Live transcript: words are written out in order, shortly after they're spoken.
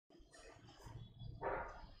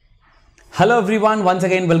Hello everyone, once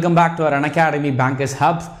again welcome back to our Unacademy Bankers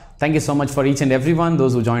Hub. Thank you so much for each and everyone,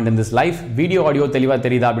 those who joined in this live. Video, audio, தெளிவா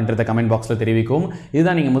தெரியுதா அப்படின்றத comment பாக்ஸில் தெரிவிக்கும்.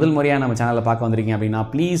 இதுதான் நீங்கள் முதல் முறையாக நம்ம சேனலை பார்க்க வந்திருக்கீங்க அப்படின்னா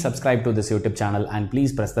please subscribe to this YouTube channel and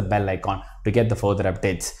please press the bell icon to get the further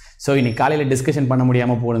updates. So இன்னைக்கு காலையில் டிஸ்கஷன் பண்ண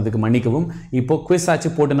முடியாமல் போனதுக்கு மன்னிக்கவும். இப்போ குவிஸ்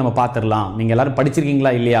ஆச்சு போட்டு நம்ம பார்த்துடலாம். நீங்கள் எல்லாரும்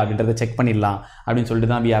படிச்சிருக்கீங்களா இல்லையா அப்படின்றத செக் பண்ணிடலாம் அப்படின்னு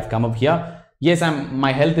சொல்லிட்டு தான் we have come up here. Yes,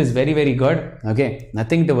 my health is very very good. Okay,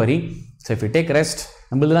 nothing to worry. So if you take rest,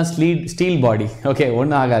 நம்மளது தான் ஸ்டீல் பாடி. ஓகே,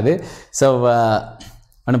 ஒன்றும் ஆகாது. ஸோ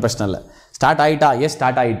ஒன்றும் பிரச்சனை இல்லை. ஸ்டார்ட் ஆகிட்டா? எஸ்,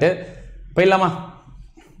 ஸ்டார்ட் ஆகிட்டு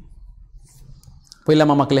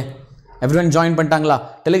போயிடலாமா மக்களே? எவ்ரிவன் ஜாயின் பண்ணிட்டாங்களா?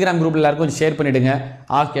 டெலிகிராம் குரூப்பில் எல்லாருக்கும் கொஞ்சம் ஷேர் பண்ணிவிடுங்க.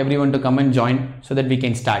 Ask everyone to come and join so that we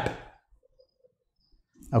can start.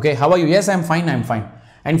 Okay, how are you? Yes, I'm fine.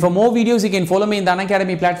 And for more videos, you can follow me in the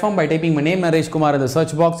Unacademy platform by typing my name Naresh Kumar in the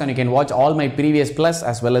search box, and you can watch all my previous plus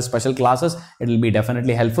as well as special classes. It will be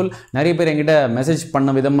definitely helpful. நிறைய பேர் என்கிட்ட message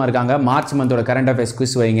பண்ண விதமாக இருக்காங்க. March மந்தோட current affairs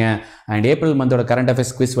quiz வைங்க, and April மந்தோட current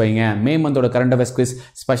affairs quiz வைங்க, மே மந்தோட current affairs quiz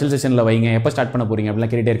special செஷனில் வைங்க, எப்போ ஸ்டார்ட் பண்ண போறீங்க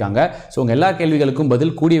அப்படிலாம் கேட்டுகிட்டே இருக்காங்க. ஸோ உங்கள் எல்லா கேள்விகளுக்கும்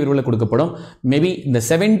பதில் கூடிய விரைவில் கொடுக்கப்படும். மேபி இந்த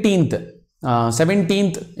 17th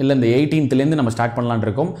இல்லை இந்த 18th நம்ம ஸ்டார்ட் பண்ணலான்னு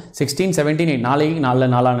இருக்கோம். 16, 17, 8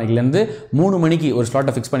 நாளையிலேருந்து 3 மணிக்கு ஒரு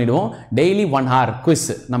ஸ்லாட்டை ஃபிக்ஸ் பண்ணிவிடுவோம். டெய்லி 1 hour குவிஸ்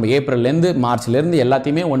நம்ம ஏப்ரல்லேருந்து மார்ச்லேருந்து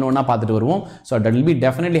எல்லாத்தையுமே ஒன்றா பார்த்துட்டு வருவோம். So that will be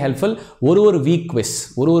definitely helpful. ஒரு வீக்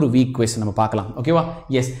குவிஸ் நம்ம பார்க்கலாம். ஓகேவா?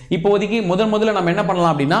 எஸ், இப்போதைக்கு முதல்ல நம்ம என்ன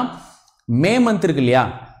பண்ணலாம் அப்படின்னா, மே மந்த் இருக்கு இல்லையா,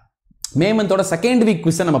 மே மந்தோட செகண்ட் வீக்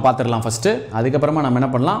குவிஸை நம்ம பார்த்துடலாம் ஃபஸ்ட்டு. அதுக்கப்புறமா நம்ம என்ன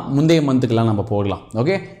பண்ணலாம், முந்தைய மந்த்துக்கெல்லாம் நம்ம போகலாம்.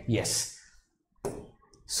 Okay, S.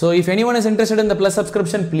 So if anyone is interested in the plus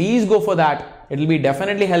subscription, please go for that. It will be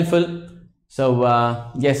definitely helpful. So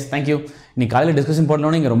yes, thank you. இன்னைக்கு காலையில் டிஸ்கஷன்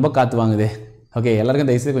போடலோன்னு இங்கே ரொம்ப காற்று வாங்குது. ஓகே, எல்லாருக்கும்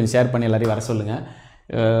தயவுசெய்து கொஞ்சம் ஷேர் பண்ணி எல்லாரையும் வர சொல்லுங்கள்.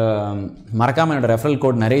 மறக்காமல் என்னோட ரெஃபரல்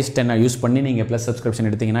கோட் நரேஷ் 10 யூஸ் பண்ணி நீங்கள் ப்ளஸ் சப்ஸ்கிரிப்ஷன்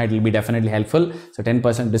எடுத்தீங்கன்னா it will be definitely helpful. So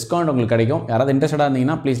 10% discount உங்களுக்கு கிடைக்கும். யாராவது இன்ட்ரெஸ்டாக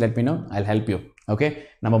இருந்தீங்கன்னா please let me know, I'll help you. Okay,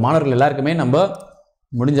 நம்ம மாணவர்கள் எல்லாருக்குமே நம்ம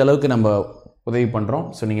முடிஞ்ச அளவுக்கு நம்ம உதவி பண்ணுறோம்.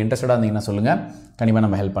 ஸோ நீங்கள் இன்ட்ரெஸ்டாக இருந்தீங்கன்னா சொல்லுங்கள், கண்டிப்பாக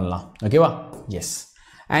நம்ம ஹெல்ப் பண்ணலாம். ஓகேவா? எஸ்.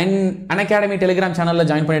 அண்ட் Unacademy டெலிகிராம் சேனலில்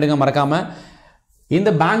ஜாயின் பண்ணிவிடுங்க மறக்காமல். இந்த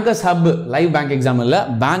பேங்கர்ஸ் ஹப் லைவ் பேங்க் எக்ஸாமில்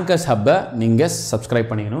பேங்கர்ஸ் ஹப்பை நீங்கள் சப்ஸ்கிரைப்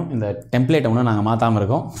பண்ணிக்கணும். இந்த டெம்ப்ளேட்டை ஒன்றும் நாங்கள் மாற்றாமல்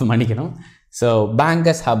இருக்கோம், மன்னிக்கணும். ஸோ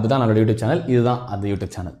பேங்கர்ஸ் ஹப் தான் நம்மளோட யூடியூப் சேனல், இதுதான் அந்த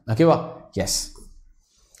யூடியூப் சேனல். ஓகேவா? எஸ்.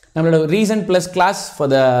 நம்மளோட recent plus class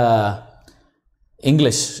for the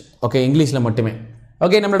English. Okay, இங்கிலீஷில் மட்டுமே.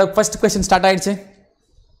 ஓகே, நம்மளோட ஃபர்ஸ்ட் கொஸ்டின் ஸ்டார்ட் ஆயிடுச்சு.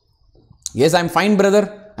 S, I am fine brother,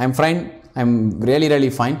 I am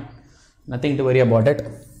really fine. Nothing to worry about it.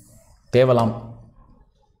 தேவலாம்.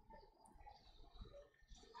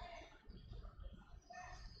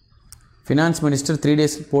 Finance minister 3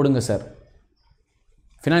 days போடுங்க sir.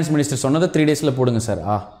 Finance minister சொன்னதை 3 days போடுங்க sir.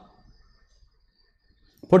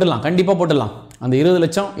 போட்டுடலாம், கண்டிப்பாக போட்டுடலாம். அந்த 20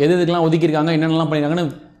 லட்சம் எதுக்கெல்லாம் ஒதுக்கியிருக்காங்க, என்னென்னலாம்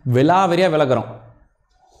பண்ணியிருக்காங்கன்னு விலாவரியாக விளக்குறோம்.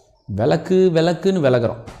 விளக்குன்னு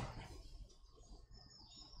விளக்குறோம்.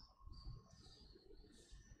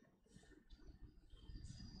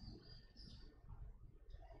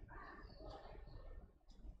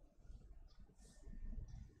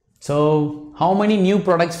 So, how many new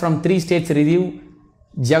products from 3 states review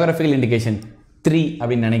geographical indication? 3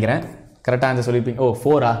 அப்படின்னு நினைக்கிறேன். கரெக்டாக ஆன்சர் சொல்லியிருப்பீங்க.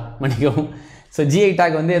 4 மன்னிக்கவும். ஸோ GI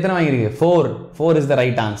tag வந்து எத்தனை வாங்கியிருக்கு? 4 is the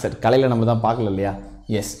right answer. காலையில் நம்ம தான் பார்க்கல இல்லையா?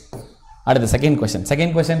 எஸ். அடுத்த second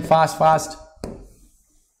question fast.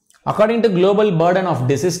 According to Global Burden of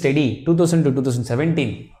Disease Study 2000 to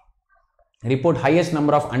 2017, report highest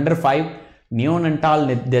number of under 5 neonatal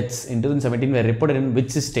deaths in 2017 were reported in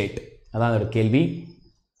which state? அதான் ஒரு கேள்வி.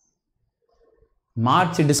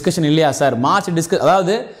 மார்ச் டிஸ்கஷன் இல்லையா சார்?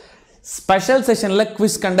 அதாவது ஸ்பெஷல் செஷனில்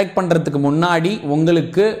குவிஸ் கண்டக்ட் பண்ணுறதுக்கு முன்னாடி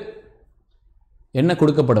உங்களுக்கு என்ன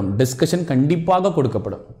கொடுக்கப்படும்? டிஸ்கஷன் கண்டிப்பாக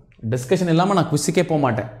கொடுக்கப்படும். டிஸ்கஷன் இல்லாமல் நான் குவிஸுக்கே போக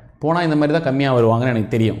மாட்டேன். போனால் இந்த மாதிரி தான் கம்மியாக வருவாங்கன்னு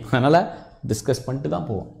எனக்கு தெரியும். அதனால் டிஸ்கஸ் பண்ணிட்டு தான்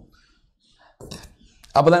போவோம்.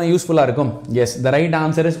 அப்போ தானே யூஸ்ஃபுல்லாக இருக்கும். S, the right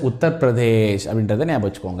answer is Uttar Pradesh அப்படின்றத ஞாபகம்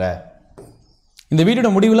வச்சுக்கோங்க. இந்த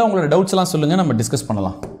வீடியோட முடிவில் உங்களோட டவுட்ஸ் எல்லாம் சொல்லுங்கள், நம்ம டிஸ்கஸ்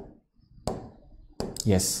பண்ணலாம்.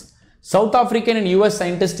 S. South African and US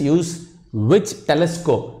scientists use which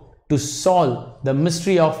telescope to solve the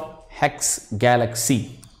mystery of Hex galaxy?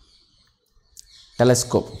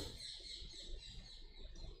 Telescope.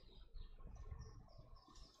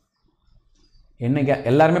 என்னங்க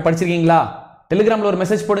எல்லாருமே படிச்சிருக்கீங்களா? டெலிகிராமில் ஒரு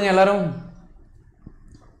மெசேஜ் போடுங்க எல்லாரும்.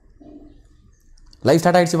 லைவ்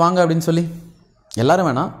ஸ்டார்ட் ஆகிடுச்சு வாங்க அப்படின்னு சொல்லி. எல்லாரும்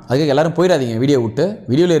வேணாம், அதுக்கு எல்லாரும் போயிடாதீங்க, வீடியோ விட்டு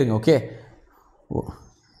வீடியோவில் இருங்க. ஓகே,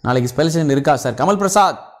 நாளைக்கு ஸ்பெஷல் இருக்கா சார்? கமல்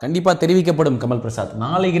பிரசாத் கண்டிப்பாக தெரிவிக்கப்படும். கமல் பிரசாத்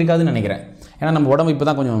நாளைக்கு இருக்காதுன்னு நினைக்கிறேன். ஏன்னா நம்ம உடம்பு இப்போ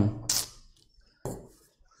தான் கொஞ்சம்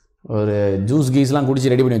ஒரு ஜூஸ் கீஸ்லாம்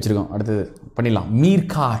குடிச்சு ரெடி பண்ணி வச்சுருக்கோம். அடுத்தது பண்ணிடலாம்.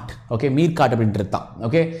 மீர்காட். ஓகே, மீர்காட் அப்படின்றது தான்.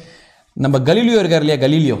 ஓகே, நம்ம கலீலியோ இருக்கார் இல்லையா,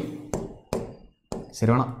 கலீலியோ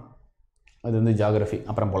சரி வேணாம், அது வந்து ஜியாகிரஃபி,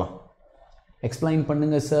 அப்புறம் போகலாம். எக்ஸ்பிளைன்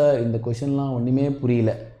பண்ணுங்கள் சார், இந்த கொஷின்லாம் ஒன்றுமே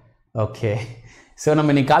புரியல. ஓகே, ஸோ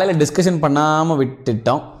நம்ம இன்னைக்கு காலையில் டிஸ்கஷன் பண்ணாமல்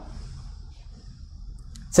விட்டுட்டோம்.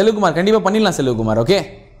 செல்வகுமார் கண்டிப்பாக பண்ணிடலாம் செல்வகுமார். ஓகே,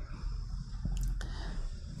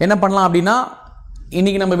 என்ன பண்ணலாம் அப்படின்னா,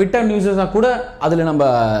 இன்றைக்கி நம்ம விட்ட நியூஸஸாக கூட அதில் நம்ம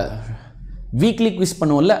வீக்லி குவிஸ்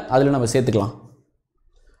பண்ணுவோம்ல, அதில் நம்ம சேர்த்துக்கலாம்,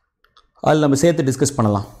 அதில் நம்ம சேர்த்து டிஸ்கஸ்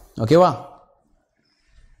பண்ணலாம். ஓகேவா?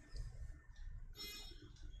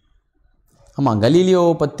 ஆமாம், கலீலியோ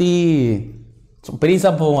பற்றி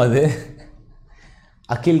பெரிசாக போவோம். அது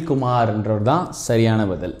அகில் குமார்ன்றவர் தான் சரியான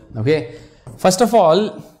பதில். ஓகே, ஃபர்ஸ்ட் ஆஃப் ஆல்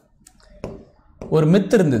ஒரு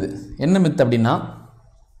மித் இருந்தது. என்ன மித் அப்படின்னா,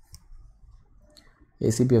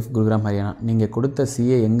 ஏசிபிஎஃப் குருகிராம் ஹரியானா, நீங்கள் கொடுத்த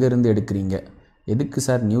சிஏ எங்கேருந்து எடுக்கிறீங்க? எதுக்கு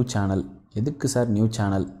சார் நியூ சேனல்? எதுக்கு சார் நியூ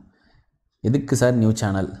சேனல்? எதுக்கு sir new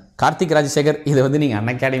channel? Karthik Rajasekar, இதை வந்து நீங்கள்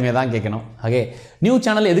அன்அகாடமியை தான் கேட்கணும். ஓகே, நியூ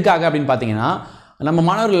சேனல் எதுக்காக அப்படின்னு பார்த்தீங்கன்னா, நம்ம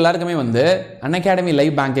மாணவர்கள் எல்லாருக்குமே வந்து அன்அகாடமி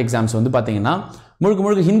லைவ் பேங்க் எக்ஸாம்ஸ் வந்து பார்த்தீங்கன்னா முழுக்க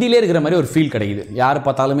முழுக்க ஹிந்திலே இருக்கிற மாதிரி ஒரு ஃபீல் கிடைக்குது. யார்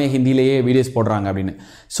பார்த்தாலுமே ஹிந்திலேயே வீடியோஸ் போடுறாங்க அப்படின்னு.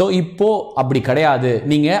 ஸோ இப்போது அப்படி கிடையாது.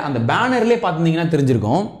 நீங்கள் அந்த பேனர்லேயே பார்த்துருந்தீங்கன்னா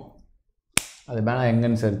தெரிஞ்சிருக்கும். அது பேனர்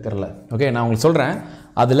எங்கன்னு சரி தெரில. ஓகே, நான் உங்களுக்கு சொல்கிறேன்.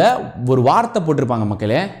 அதில் ஒரு வார்த்தை போட்டிருப்பாங்க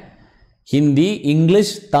மக்களே, ஹிந்தி,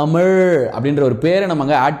 இங்கிலீஷ், தமிழ் அப்படின்ற ஒரு பேரை நம்ம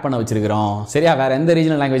அங்கே ஆட் பண்ண வச்சுருக்கிறோம். சரியா? வேறு எந்த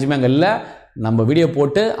ரீஜனல் லாங்குவேஜுமே அங்கே இல்லை. நம்ம வீடியோ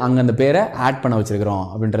போட்டு அங்கே அந்த பேரை ஆட் பண்ண வச்சுருக்கிறோம்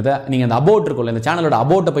அப்படின்றத நீங்கள் அந்த அபவுட் இருக்கும்ல, இந்த சேனலோட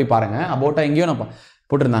அபவுட்டை போய் பாருங்கள். அபவுட்டாக எங்கேயோ நான்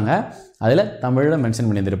போட்டிருந்தாங்க, அதில் தமிழில் மென்ஷன்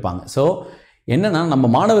பண்ணியிருந்திருப்பாங்க. ஸோ என்னென்னா, நம்ம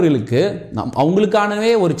மாணவர்களுக்கு அவங்களுக்கானவே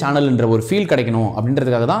ஒரு சேனல்ன்ற ஒரு ஃபீல் கிடைக்கணும்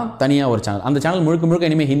அப்படின்றதுக்காக தான் தனியாக ஒரு சேனல். அந்த சேனல் முழுக்க முழுக்க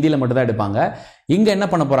இனிமேல் ஹிந்தியில் மட்டும் தான் எடுப்பாங்க. இங்கே என்ன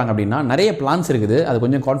பண்ண போகிறாங்க அப்படின்னா, நிறைய பிளான்ஸ் இருக்குது. அது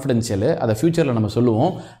கொஞ்சம் கான்ஃபிடென்ஷியல், அதை ஃபியூச்சரில் நம்ம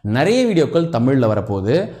சொல்லுவோம். நிறைய வீடியோக்கள் தமிழில்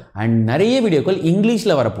வரப்போகுது அண்ட் நிறைய வீடியோக்கள்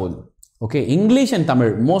இங்கிலீஷில் வரப்போகுது. ஓகே, இங்கிலீஷ் அண்ட்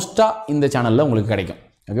தமிழ் மோஸ்ட்டாக இந்த சேனலில் உங்களுக்கு கிடைக்கும்.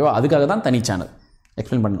 ஓகேவா? அதுக்காக தான் தனி சேனல்.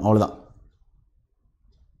 எக்ஸ்பிளைன் பண்ணணும், அவ்வளோதான்.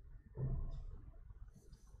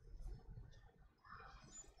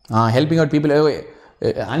 Helping out people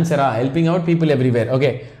ஆன்சரா? Helping out people everywhere. Okay,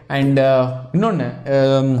 and இன்னொன்று,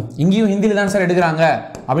 இங்கேயும் ஹிந்தியில் தான் சார் எடுக்கிறாங்க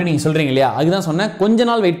அப்படின்னு நீங்கள் சொல்கிறீங்க இல்லையா? அதுதான் சொன்னேன், கொஞ்ச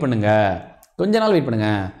நாள் வெயிட் பண்ணுங்கள்.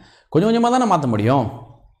 கொஞ்சம் கொஞ்சமாக தான் மாற்ற முடியும்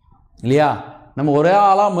இல்லையா? நம்ம ஒரே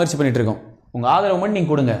ஆளாக முயற்சி பண்ணிகிட்டு இருக்கோம். உங்கள் ஆதரவு மட்டும்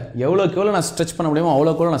நீங்கள் கொடுங்க. எவ்வளோக்கு எவ்வளோ நான் ஸ்ட்ரெச் பண்ண முடியுமோ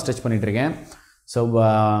அவ்வளோக்கு நான் ஸ்ட்ரெச் பண்ணிகிட்ருக்கேன். ஸோ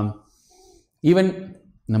ஈவன்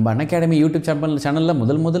நம்ம அன்அகாடமி யூடியூப் சேனலில்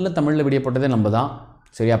முதல்ல தமிழில் வீடியோ போட்டதே நம்ம தான்.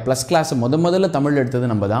 சரியா? ப்ளஸ் கிளாஸ் முதல்ல தமிழில் எடுத்தது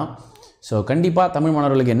நம்ம தான். ஸோ கண்டிப்பாக தமிழ்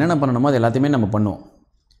மாணவர்களுக்கு என்னென்ன பண்ணணுமோ அது எல்லாத்தையுமே நம்ம பண்ணுவோம்.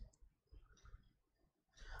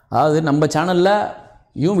 அதாவது நம்ம சேனலில்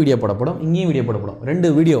வீடியோ போடப்படும், இங்கேயும் வீடியோ போடப்படும்.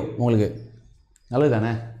 2 வீடியோ உங்களுக்கு நல்லது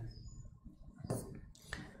தானே?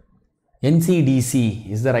 NCDC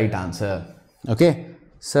is the right answer. Okay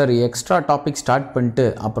sir, extra topic start பண்ணிட்டு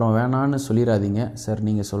அப்புறம் வேணான்னு சொல்லிடாதீங்க சார்.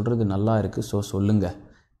 நீங்கள் சொல்கிறது நல்லா இருக்குது, ஸோ சொல்லுங்கள்.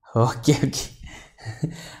 ஓகே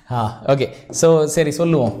ஓகே, ஸோ சரி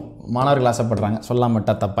சொல்லுவோம். மாணவர்கள் ஆசைப்படுறாங்க, சொல்லாம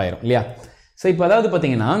விட்டால் தப்பாயிரும் இல்லையா? ஸோ இப்போ அதாவது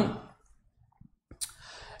பார்த்தீங்கன்னா,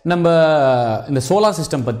 நம்ம இந்த சோலார்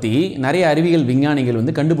சிஸ்டம் பற்றி நிறைய அறிவியல் விஞ்ஞானிகள்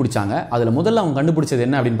வந்து கண்டுபிடிச்சாங்க. அதில் முதல்ல அவங்க கண்டுபிடிச்சது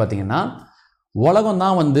என்ன அப்படின்னு பார்த்தீங்கன்னா, உலகம்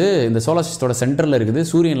தான் வந்து இந்த சோலார் சிஸ்டத்தோட சென்டரில் இருக்குது,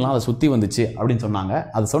 சூரியன்லாம் அதை சுற்றி வந்துச்சு அப்படின்னு சொன்னாங்க.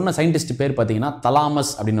 அது சொன்ன சயின்டிஸ்ட் பேர் பார்த்தீங்கன்னா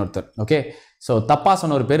தலாமஸ் அப்படின்னு ஒருத்தர். ஓகே, ஸோ தப்பா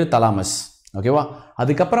சொன்ன ஒரு பேர் தலாமஸ். ஓகேவா?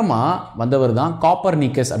 அதுக்கப்புறமா வந்தவர் தான்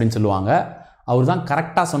காப்பர்னிக்கஸ் அப்படின்னு சொல்லுவாங்க. அவர் தான்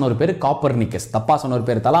கரெக்டாக சொன்ன ஒரு பேர் காப்பர்னிக்கஸ். தப்பாக சொன்ன ஒரு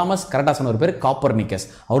பேர் தலாமஸ், கரெக்டாக சொன்ன ஒரு பேர் காப்பர்னிக்கஸ்.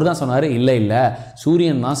 அவர் தான் சொன்னார், இல்லை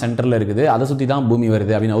சூரியன் தான் சென்டரில் இருக்குது, அதை சுற்றி தான் பூமி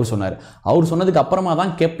வருது அப்படின்னு அவர் சொன்னார். அவர் சொன்னதுக்கு அப்புறமா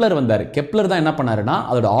தான் கெப்லர் வந்தார். கெப்லர் தான் என்ன பண்ணாருன்னா,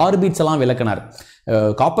 அதோட ஆர்பிட்ஸ் எல்லாம் விளக்கினார்.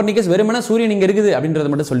 காப்பர்னிக்கஸ் வெறுமனே சூரியன் இங்கே இருக்குது அப்படின்றத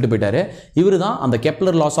மட்டும் சொல்லிட்டு போயிட்டாரு. இவர் தான் அந்த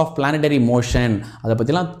Kepler loss of planetary motion அதை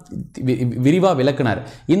பற்றிலாம் விரிவாக விளக்குனார்.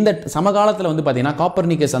 இந்த சமகாலத்தில் வந்து பார்த்தீங்கன்னா,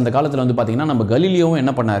 காப்பர்னிக்கஸ் அந்த காலத்தில் வந்து பார்த்தீங்கன்னா, நம்ம கலீலியோவும்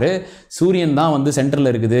என்ன பண்ணார், சூரியன் தான் வந்து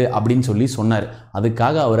சென்டரில் இருக்குது அப்படின்னு சொல்லி சொன்னார்.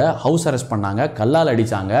 அதுக்காக அவரை ஹவுஸ் அரெஸ்ட் பண்ணாங்க, கல்லால்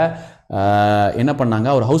அடித்தாங்க, என்ன பண்ணாங்க,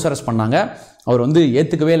 அவர் ஹவுஸ் அரெஸ்ட் பண்ணாங்க. அவர் வந்து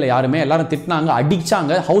ஏற்றுக்கவே இல்லை, யாருமே எல்லாரும் திட்டினாங்க,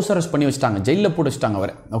 அடிச்சாங்க, ஹவுஸ் அரெஸ்ட் பண்ணி வச்சுட்டாங்க, ஜெயிலில் போட்டு வச்சுட்டாங்க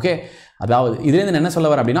அவர். ஓகே, அதாவது இதுலேருந்து என்ன சொல்ல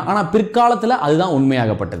வர அப்படின்னா, ஆனால் பிற்காலத்தில் அதுதான்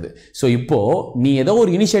உண்மையாகப்பட்டது. ஸோ இப்போது நீ ஏதோ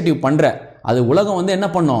ஒரு இனிஷியேட்டிவ் பண்ணுற, அது உலகம் வந்து என்ன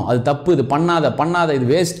பண்ணும், அது தப்பு, இது பண்ணாத, இது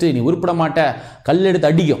வேஸ்ட்டு, நீ உருப்பிட மாட்ட, கல் எடுத்து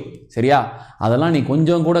அடிக்கும். சரியா? அதெல்லாம் நீ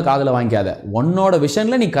கொஞ்சம் கூட காதில் வாங்கிக்காத. உன்னோட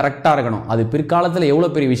விஷனில் நீ கரெக்டாக இருக்கணும். அது பிற்காலத்தில் எவ்வளோ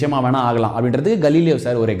பெரிய விஷயமா வேணால் ஆகலாம் அப்படின்றதுக்கு கலீலியோ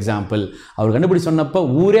சார் ஒரு எக்ஸாம்பிள். அவர் கண்டுபிடிச்சு சொன்னப்போ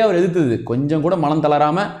ஊரே அவர் எதிர்த்தது, கொஞ்சம் கூட மனம்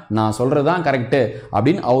தளராமல் நான் சொல்கிறது தான் கரெக்டு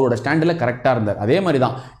அப்படின்னு அவரோட ஸ்டாண்டில் கரெக்டாக இருந்தார். அதே மாதிரி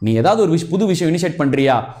தான் நீ ஏதாவது ஒரு புது விஷயம் இனிஷியேட்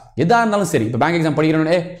பண்ணுறியா, எதாக இருந்தாலும் சரி. இப்போ பேங்க் எக்ஸாம்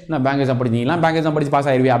படிக்கிறோன்னே, நான் பேங்க் எக்ஸாம் படிச்சிங்களாம், பேங்க் எக்ஸாம் படிச்சு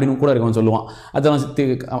பாஸ் ஆயிருவியா அப்படின்னு கூட இருக்கணும்னு சொல்லுவான். அதெல்லாம்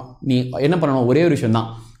நீ என்ன பண்ணணும், ஒரே ஒரு விஷயம் தான்,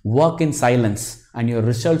 work in silence and your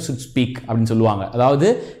results should speak அப்படின்னு சொல்லுவாங்க. அதாவது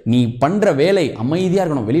நீ பண்ணுற வேலை அமைதியாக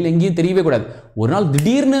இருக்கணும், வெளியில் எங்கேயும் தெரியவே கூடாது. ஒரு நாள்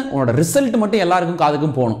திடீர்னு உன்னோட ரிசல்ட் மட்டும் எல்லாருக்கும்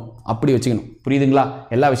காதுக்கும் போகணும். அப்படி வச்சுக்கணும். புரியுதுங்களா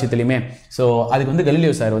எல்லா விஷயத்துலையுமே? ஸோ அதுக்கு வந்து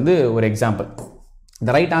கலீலியோ சார் வந்து ஒரு example.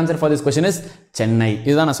 The right answer for this question is Chennai.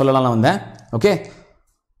 இதுதான் நான் சொல்லலாம் வந்தேன். ஓகே,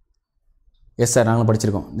 எஸ் சார், நாங்களும்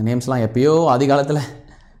படிச்சிருக்கோம். இந்த நேம்ஸ்லாம் எப்பயோ ஆதி காலத்தில்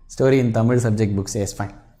ஸ்டோரி இன் Tamil subject books. S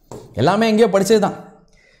fine. எல்லாமே எங்கேயோ படித்தது தான்,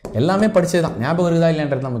 எல்லாமே படித்தது தான். ஞாபகம் இருக்குதா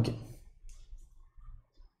இல்லைன்றது தான் முக்கியம்.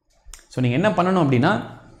 ஸோ நீங்கள் என்ன பண்ணணும் அப்படின்னா,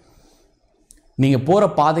 நீங்கள் போகிற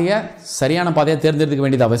பாதையை சரியான பாதையை தேர்ந்தெடுக்க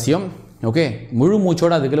வேண்டியது அவசியம். ஓகே, முழு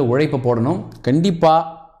மூச்சோடு அதுக்குள்ள உழைப்பை போடணும். கண்டிப்பாக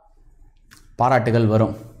பாராட்டுகள்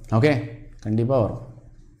வரும். ஓகே, கண்டிப்பாக வரும்.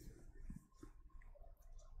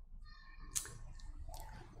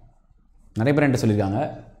 நிறைய பேர் என்கிட்ட சொல்லியிருக்காங்க,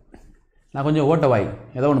 நான் கொஞ்சம் ஓட்டவாய்,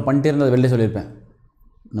 ஏதோ ஒன்று பண்ணிட்டே இருந்தது வெளில சொல்லியிருப்பேன்.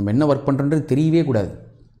 நம்ம என்ன ஒர்க் பண்ணுறோன்றது தெரியவே கூடாது.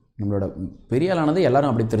 நம்மளோட பெரிய ஆளானது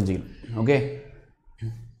எல்லாரும் அப்படி தெரிஞ்சுக்கணும். Okay,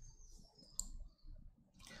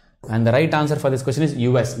 and the right answer for this question is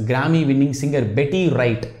US. Grammy winning singer Betty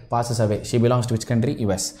Wright passes away. She belongs to which country?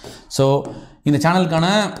 US. So இந்த சேனலுக்கான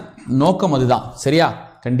நோக்கம் அதுதான். சரியா?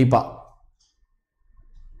 கண்டிப்பா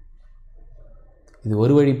இது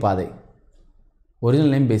ஒரு வழி பாதை.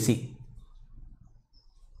 Original name Passi.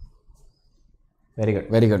 Very good,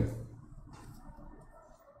 very good.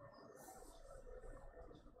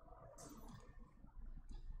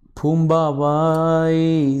 பூம்பாவாய்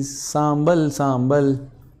சாம்பல் சாம்பல்.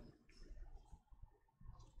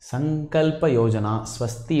 சங்கல்ப யோஜனா,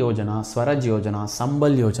 ஸ்வஸ்தி யோஜனா, ஸ்வராஜ் யோஜனா,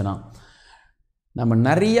 சம்பல் யோஜனா. நம்ம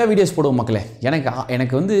நிறைய வீடியோஸ் போடுவோம் மக்களே.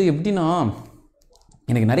 எனக்கு வந்து எப்படின்னா,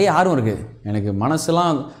 எனக்கு நிறைய ஆர்வம் இருக்குது, எனக்கு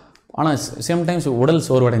மனசுலாம். ஆனால் சம்டைம்ஸ் உடல்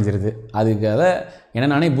சோர்வடைஞ்சிருது. அதுக்காக என்ன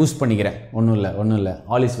நானே பூஸ்ட் பண்ணிக்கிறேன். ஒன்றும் இல்லை,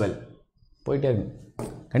 ஆல் இஸ் வெல், போயிட்டே இருக்கும்.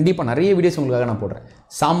 கண்டிப்பாக நிறைய வீடியோஸ் உங்களுக்காக நான் போடுறேன்.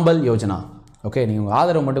 சாம்பல் யோஜனா. ஓகே, நீங்கள் உங்கள்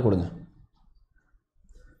ஆதரவு மட்டும் கொடுங்க.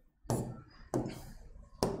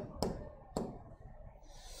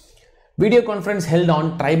 Video conference held on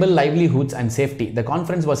tribal livelihoods and safety. The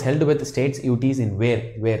conference was held with states UTs in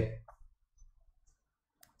where?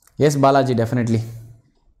 Yes, Balaji, definitely.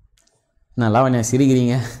 நல்லா கொஞ்சம்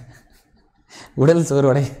சிரிக்கிறீங்க, உடல்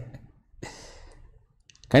சோர்வடை.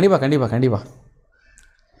 கண்டிப்பாக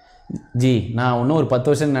ஜி, நான் இன்னும் ஒரு 10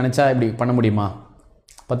 வருஷம் நினச்சா இப்படி பண்ண முடியுமா?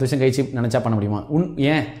 10 வருஷம் கழிச்சு நினச்சா பண்ண முடியுமா?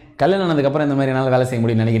 ஏன் கல்யாணம் ஆனதுக்கப்புறம் இந்த மாதிரி என்னால் வேலை செய்ய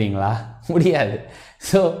முடியும்னு நினைக்கிறீங்களா? முடியாது.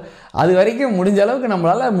 ஸோ அது வரைக்கும் முடிஞ்ச அளவுக்கு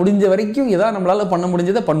நம்மளால் முடிஞ்ச வரைக்கும் ஏதாவது நம்மளால் பண்ண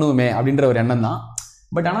முடிஞ்சதை பண்ணுவோமே அப்படின்ற ஒரு எண்ணம் தான்.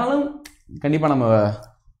 பட் ஆனாலும் கண்டிப்பாக நம்ம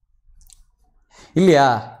இல்லையா?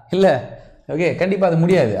 இல்லை, ஓகே, கண்டிப்பாக அது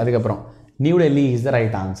முடியாது. அதுக்கப்புறம் new Delhi is the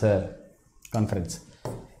right answer conference.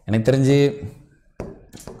 எனக்கு தெரிஞ்சு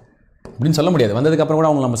அப்படின்னு சொல்ல முடியாது. வந்ததுக்கப்புறம் கூட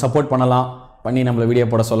அவங்க நம்ம சப்போர்ட் பண்ணி நம்மளை வீடியோ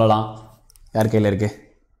போட சொல்லலாம். யார் கையில் இருக்குது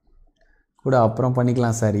கூட அப்புறம்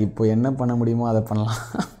பண்ணிக்கலாம் சார். இப்போ என்ன பண்ண முடியுமோ அதை பண்ணலாம்.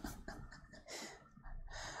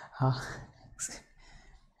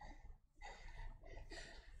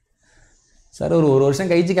 சார் ஒரு வருஷம்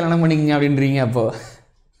கழிச்சு கல்யாணம் பண்ணிக்கிங்க அப்படின்றீங்க. அப்போது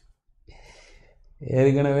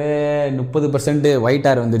ஏற்கனவே 30% ஒயிட்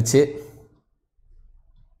ஹேர் வந்துருச்சு.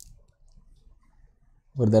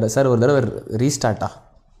 ஒரு தடவை ரீஸ்டார்ட்டா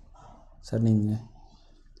சார்? நீங்கள்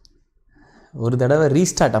ஒரு தடவை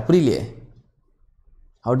ரீஸ்டார்ட் புரியலையே.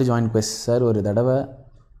 How to join quest sir? ஒரு தடவை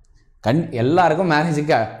எல்லாருக்கும்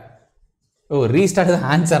மேரேஜுக்கா? ரீஸ்டார்ட் தான்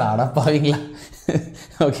ஆன்சர். அடப்பாவீங்களா?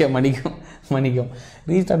 ஓகே, மன்னிக்கும்.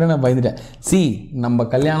 ரீஸ்டார்ட் நான் பயந்துட்டேன். நம்ம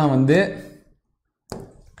கல்யாணம் வந்து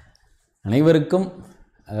அனைவருக்கும்,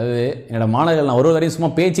 அதாவது என்னோட மாணவர்கள், நான் ஒரு வரையும் சும்மா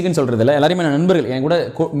பேச்சுக்குன்னு சொல்கிறது இல்லை, எல்லாருமே நான் நண்பர்கள். என் கூட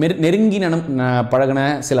நெருங்கி பழகின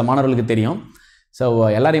சில மாணவர்களுக்கு தெரியும். ஸோ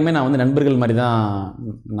எல்லாரையுமே நான் வந்து நண்பர்கள் மாதிரி தான்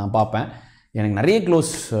நான் பார்ப்பேன். எனக்கு நிறைய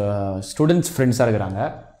க்ளோஸ் ஸ்டூடெண்ட்ஸ் ஃப்ரெண்ட்ஸாக இருக்கிறாங்க.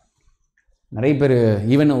 நிறைய பேர்,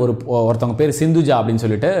 ஈவன் ஒருத்தவங்க பேர் சிந்துஜா அப்படின்னு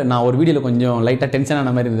சொல்லிட்டு, நான் ஒரு வீடியோவில் கொஞ்சம் லைட்டாக டென்ஷன்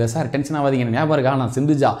ஆன மாதிரி இருந்தது. சார் டென்ஷன் ஆகாதீங்க, எனக்கு ஞாபகம் இருக்கா, நான்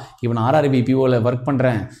சிந்துஜா, இப்போ நான் RRB POவில் ஒர்க்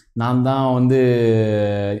பண்ணுறேன், நான் தான் வந்து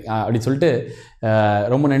அப்படி சொல்லிட்டு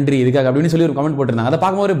ரொம்ப நன்றி இதுக்காக அப்படின்னு சொல்லி ஒரு கமெண்ட் போட்டிருந்தாங்க. அதை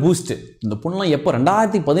பார்க்கும்போது பூஸ்ட். இந்த பொண்ணுலாம் எப்போ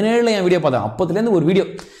 2017 என் வீடியோ பார்த்தேன். அப்போதுலேருந்து ஒரு வீடியோ,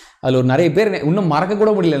 அதில் ஒரு நிறைய பேர் இன்னும்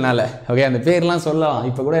மறக்கக்கூட முடியல என்னால். ஓகே, அந்த பேர்லாம் சொல்லலாம்,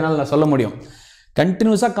 இப்போ கூட என்னால் சொல்ல முடியும்.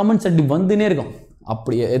 கண்டினியூஸாக கமெண்ட்ஸ் அப்படி வந்துனே இருக்கும்.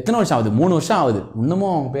 அப்படி எத்தனை வருஷம் ஆகுது? 3 வருஷம் ஆகுது.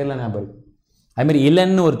 இன்னமும் அவங்க பேரில் ஞாபகம் இருக்கு. அதுமாரி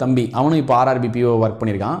இளன்னு ஒரு தம்பி, அவனும் இப்போ RRB PO ஒர்க்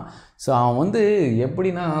பண்ணியிருக்கான். ஸோ அவன் வந்து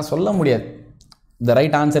எப்படின்னா சொல்ல முடியாது. The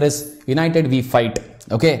right answer is United we fight.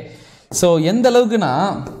 Okay, so எந்த அளவுக்குன்னா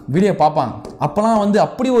வீடியோ பார்ப்பாங்க. அப்போலாம்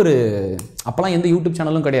எந்த யூடியூப்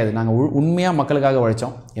சேனலும் கிடையாது. நாங்கள் உண்மையாக மக்களுக்காக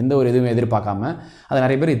உழைச்சோம், எந்த ஒரு இதுவும் எதிர்பார்க்காம. அது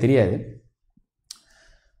நிறைய பேருக்கு தெரியாது.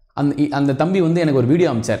 அந்த தம்பி வந்து எனக்கு ஒரு வீடியோ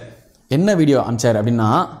அனுப்பிச்சார். என்ன வீடியோ அனுப்பிச்சார் அப்படின்னா,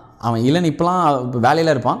 அவன் இளன் இப்போலாம்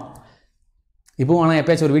வேலையில் இருப்பான். இப்போவும் ஆனால்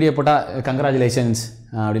எப்போயாச்சும் ஒரு வீடியோ போட்டால் கங்க்ராச்சுலேஷன்ஸ்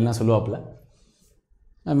அப்படின்லாம் சொல்லுவாப்பில்.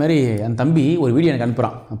 அதுமாதிரி அந்த தம்பி ஒரு வீடியோ எனக்கு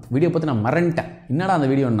அனுப்புகிறான். வீடியோ பார்த்து நான் மறந்துட்டேன். என்னடா அந்த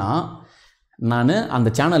வீடியோன்னா, நான் அந்த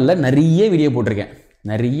சேனலில் நிறைய வீடியோ போட்டிருக்கேன்.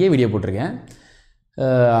 நிறைய வீடியோ போட்டிருக்கேன்.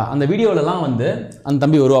 அந்த வீடியோலலாம் வந்து அந்த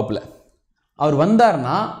தம்பி வருவாப்பில். அவர்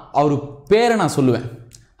வந்தார்னா அவர் பேரை நான் சொல்லுவேன்.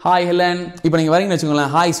 ஹாய் ஹெலன், இப்போ நீங்கள் வரீங்கன்னு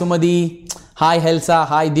வச்சுக்கோங்களேன், hi Sumathi, hi ஹெல்சா,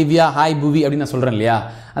 hi Divya, hi புவி அப்படின்னு நான் சொல்கிறேன் இல்லையா.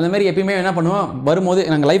 அந்த மாதிரி எப்பயுமே என்ன பண்ணுவோம், வரும்போது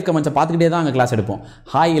நாங்கள் லைவ் கமெண்ட்ஸை பார்த்துக்கிட்டே தான் அங்கே கிளாஸ் எடுப்போம்.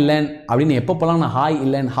 ஹாய் இல்லன் அப்படின்னு எப்பப்போலாம் நான் ஹாய்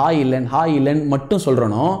இல்லன் ஹாய் இல்லன் ஹாய் இல்லன் மட்டும்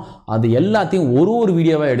சொல்கிறனோ அது எல்லாத்தையும் ஒரு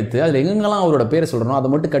வீடியோவாக எடுத்து அதில் எங்கெங்கெல்லாம் அவரோட பேரை சொல்கிறனோ அதை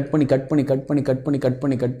மட்டும் கட்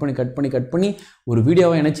பண்ணி ஒரு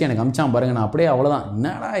வீடியோவை இணைச்சி எனக்கு அமிச்சான் பாருங்க. நான் அப்படியே அவ்வளோதான்,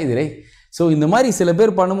 என்னடா இதுரே. ஸோ இந்த மாதிரி சில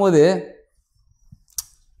பேர் பண்ணும்போது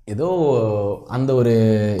ஏதோ அந்த ஒரு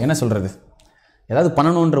என்ன சொல்கிறது, ஏதாவது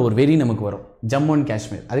பண்ணணுன்ற ஒரு வெறி நமக்கு வரும். ஜம்மு அண்ட்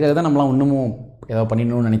காஷ்மீர், அதுக்காக தான் நம்மளாம் இன்னமும் ஏதாவது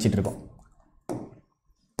பண்ணிடணும்னு நினச்சிட்டு இருக்கோம்.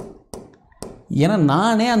 ஏன்னா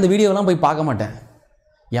நானே அந்த வீடியோலாம் போய் பார்க்க மாட்டேன்.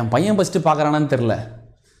 என் பையன் ஃபஸ்ட்டு பார்க்குறானான்னு தெரில,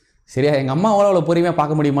 சரியா, எங்கள் அம்மாவால் அவ்வளோ பொறுமையாக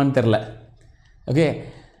பார்க்க முடியுமான்னு தெரில. ஓகே,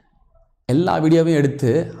 எல்லா வீடியோவையும்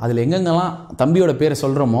எடுத்து அதில் எங்கெங்கெல்லாம் தம்பியோட பேரை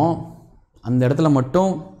சொல்கிறோமோ அந்த இடத்துல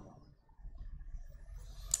மட்டும்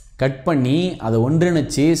கட் பண்ணி அதை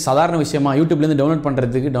ஒன்றிணைச்சி சாதாரண விஷயமா யூடியூப்லேருந்து டவுன்லோட்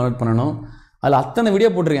பண்ணுறதுக்கு டவுன்லோட் பண்ணணும். அதில் அத்தனை வீடியோ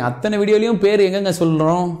போட்டிருக்கேன். அத்தனை வீடியோலையும் பேர் எங்கெங்க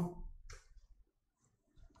சொல்கிறோம்.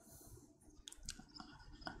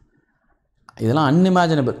 இதெல்லாம்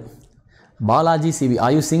unimaginable. Balaji CV,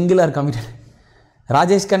 are you single or committed?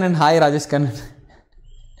 Rajesh Kannan, hi Rajesh Kannan.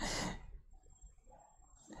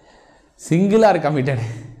 Single or committed?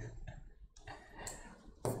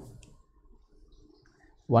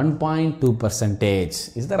 1.2%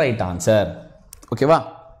 is the right answer. ஓகேவா?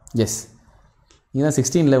 எஸ், இதுதான்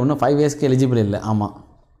 16ல் இன்னும் 5 இயர்ஸ்க்கு எலிஜிபிள் இல்லை. ஆமாம்,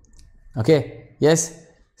 ஓகே, எஸ்.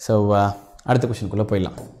 ஸோ அடுத்த கொஷனுக்குள்ளே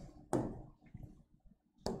போயிடலாம்.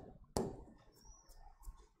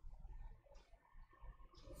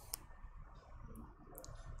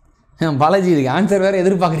 பாலாஜி, இதுக்கு ஆன்சர் வேறு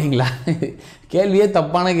எதிர்பார்க்குறீங்களா? கேள்வியே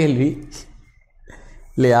தப்பான கேள்வி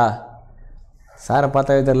இல்லையா? சாரை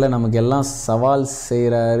பார்த்தாவே தெரில, நமக்கு எல்லாம் சவால்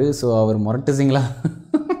செய்கிறாரு. ஸோ அவர் முரட்டு சிங்களா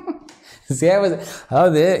சேவை.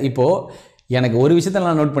 அதாவது இப்போது எனக்கு ஒரு விஷயத்த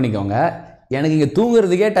நான் நோட் பண்ணிக்கோங்க, எனக்கு இங்கே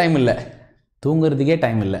தூங்குறதுக்கே டைம் இல்லை,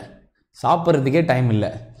 சாப்பிட்றதுக்கே டைம்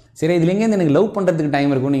இல்லை. சரி, இதுல எங்கேருந்து எனக்கு லவ் பண்ணுறதுக்கு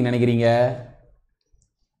டைம் இருக்கும்னு நீங்கள் நினைக்கிறீங்க?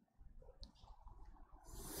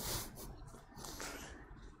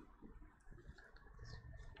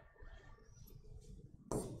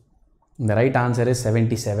 The right answer is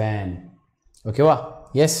 77. ஓகேவா?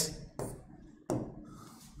 S.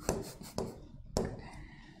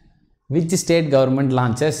 Which state government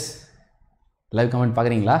launches? Live comment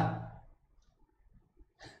பார்க்குறீங்களா?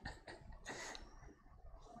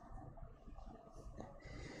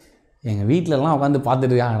 எங்கள் வீட்டிலலாம் உட்காந்து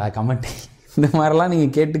பார்த்துட்டு இருக்காங்கடா கமெண்ட். இந்த மாதிரிலாம்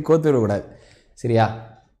நீங்கள் கேட்டு கோத்து விடக்கூடாது, சரியா?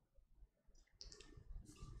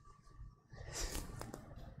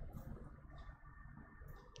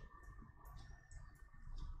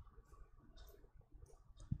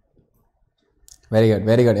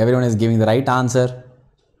 Very good, everyone is giving the right answer.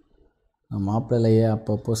 மாப்பிள்ளையே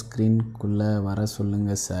அப்பப்போ ஸ்க்ரீனுக்குள்ளே வர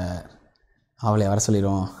சொல்லுங்கள் சார். அவளை வர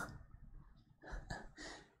சொல்லிடுவோம்.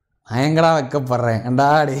 நான் எங்கடா வைக்கப்படுறேன்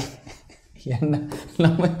அண்டாடி, என்ன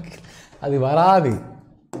நமக்கு அது வராது.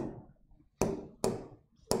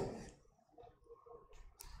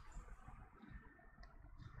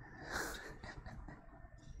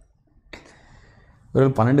 ஒரு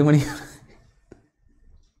 12 மணி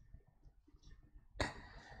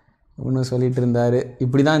ஒன்று சொல்லிட்டு இருந்தார்.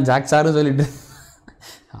 இப்படி தான் ஜாக் சாரும் சொல்லிட்டு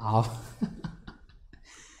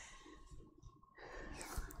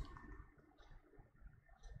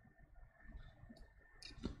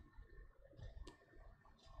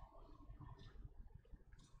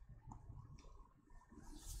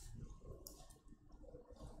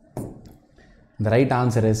The right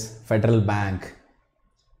answer is Federal Bank.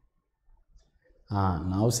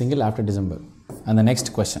 Now single after December. And the next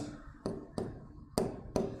question.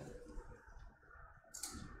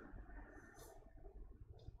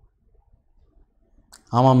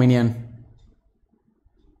 ஆமாம் மினியன்.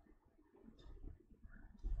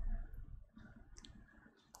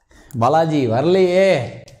 பாலாஜி வரலையே.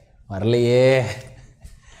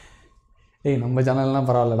 ஏய், நம்ம சேனல்லாம்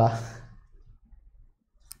பரவாயில்லடா.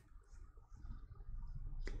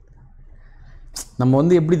 நம்ம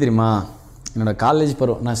வந்து எப்படி தெரியுமா, என்னோட காலேஜ்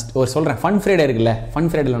பருவம் நான் சொல்கிறேன். ஃபன் ஃப்ரைடே இருக்குல்ல, ஃபன்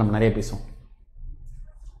ஃப்ரைடேல நம்ம நிறைய பேசுவோம்.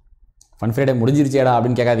 ஃபன் ஃப்ரைடே முடிஞ்சிருச்சேடா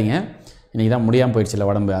அப்படின்னு கேட்காதீங்க, இன்றைக்கி தான் முடியாமல் போயிடுச்சுல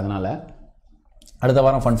உடம்பு, அதனால் அடுத்த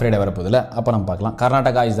வாரம் ஃபன் ஃப்ரைடே வரப்போதில்ல, அப்போ நம்ம பார்க்கலாம்.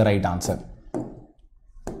 Karnataka is the right answer.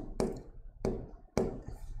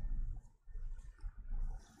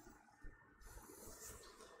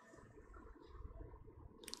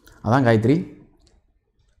 அதான் காயத்ரி.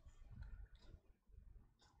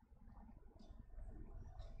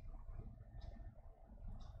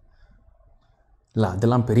 இல்லை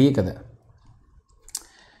அதெல்லாம் பெரிய கதை.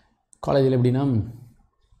 காலேஜில் எப்படின்னா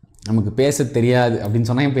நமக்கு பேச தெரியாது அப்படின்னு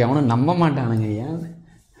சொன்னால் இப்போ எவனும் நம்ப மாட்டானுங்க. ஏன்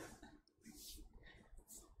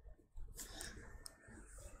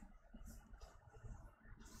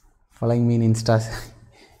ஃபாலோயிங் மீன் இன்ஸ்டாஸ்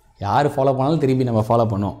யார் ஃபாலோ பண்ணாலும் திரும்பி நம்ம ஃபாலோ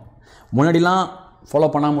பண்ணுவோம். முன்னாடிலாம் ஃபாலோ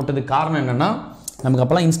பண்ணாமல் விட்டதுக்கு காரணம் என்னென்னா நமக்கு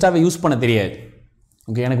அப்போல்லாம் இன்ஸ்டாவை யூஸ் பண்ண தெரியாது.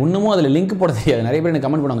 ஓகே, எனக்கு இன்னமும் அதில் லிங்க் போட தெரியாது. நிறைய பேர் எனக்கு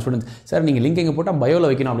கமெண்ட் பண்ணுவாங்க ஸ்டூடெண்ட்ஸ், சார் நீங்கள் லிங்க் எங்கே போட்டால் பயோவில்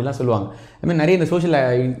வைக்கணும் அப்படிலாம் சொல்லுவாங்க. அதுமாதிரி நிறைய இந்த சோஷியல்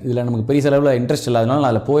இதில் நமக்கு பெரிய அளவில் இன்ட்ரெஸ்ட் இல்லாதனால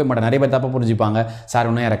நான் அதில் போக மாட்டேன். நிறைய பேர் தப்பாக புரிஞ்சுப்பாங்க, சார்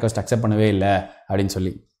ஒன்றும் என் ரெக்வஸ்ட் அக்செப்ட் பண்ணவே இல்லை அப்படின்னு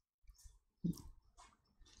சொல்லி.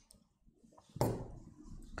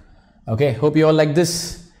 Okay, hope you all like this.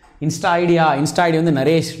 Insta ID வந்து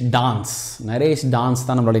நரேஷ் டான்ஸ்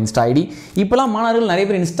தான் நம்மளோட இன்ஸ்டா ஐடி. இப்போலாம் மாணவர்கள் நிறைய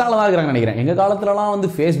பேர் இன்ஸ்டாவில் தான் இருக்கிறாங்கன்னு நினைக்கிறேன். எங்கள் காலத்துலலாம் வந்து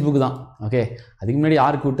ஃபேஸ்புக் தான். ஓகே, அதுக்கு முன்னாடி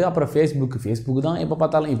யாருக்கு விட்டு அப்புறம் ஃபேஸ்புக் தான் எப்போ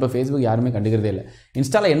பார்த்தாலும். இப்போ ஃபேஸ்புக் யாருமே கண்டுக்கிறதே இல்லை.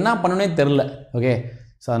 இன்ஸ்டாவில் என்ன பண்ணணுன்னே தெரில. ஓகே,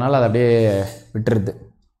 ஸோ அதனால் அதை அப்படியே விட்டுருது.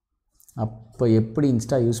 அப்போ எப்படி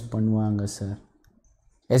இன்ஸ்டா யூஸ் பண்ணுவாங்க sir?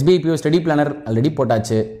 SBIPO study planar already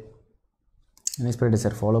போட்டாச்சு. இன்ஸ்பிரேட்டர்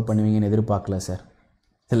சார் ஃபாலோ பண்ணுவீங்கன்னு எதிர்பார்க்கல சார்.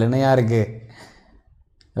 இதில் என்னையா இருக்குது?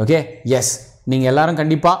 ஓகே, எஸ், நீங்கள் எல்லாரும்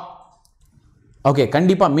கண்டிப்பாக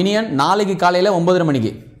மினியன் நாளைக்கு காலையில் 9:30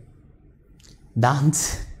 மணிக்கு டான்ஸ்.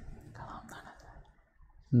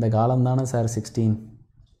 இந்த காலம் தானே சார் 16.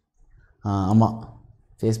 ஆமாம்,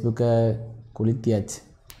 ஃபேஸ்புக்கை குளித்தியாச்சு.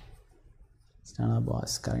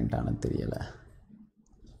 பாஸ் கரெக்டான தெரியலை.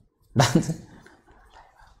 டான்ஸ்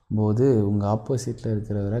போது உங்கள் ஆப்போசிட்டில்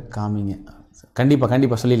இருக்கிறவரை காமிங்க.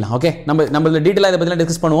 கண்டிப்பாக சொல்லிடலாம். ஓகே, நம்ம டீட்டெயிலாக இதை பற்றிலாம்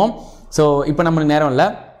டிஸ்கஸ் பண்ணுவோம். ஸோ இப்போ நம்மளுக்கு நேரம் இல்லை,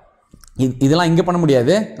 இதெல்லாம் இங்கே பண்ண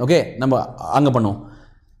முடியாது. ஓகே, நம்ம அங்கே பண்ணுவோம்.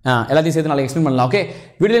 எல்லாத்தையும் சேர்த்து நாளைக்கு எக்ஸ்பிளைன் பண்ணலாம். ஓகே,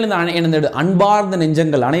 வீடியோவில் எனது அன்பார்ந்த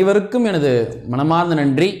நெஞ்சங்கள் அனைவருக்கும் எனது மனமார்ந்த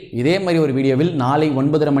நன்றி. இதே மாதிரி ஒரு வீடியோவில் நாளை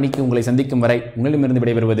 9:30 மணிக்கு உங்களை சந்திக்கும் வரை உங்களிடமிருந்து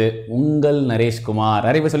விடைபெறுவது உங்கள் நரேஷ்குமார்.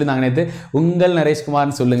 நிறைய பேர் சொல்லியிருந்தாங்க நேற்று, உங்கள்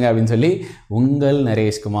நரேஷ்குமார்னு சொல்லுங்கள் அப்படின்னு சொல்லி. உங்கள்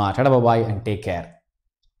நரேஷ்குமார். டாடா பாய் அண்ட் டேக் கேர்.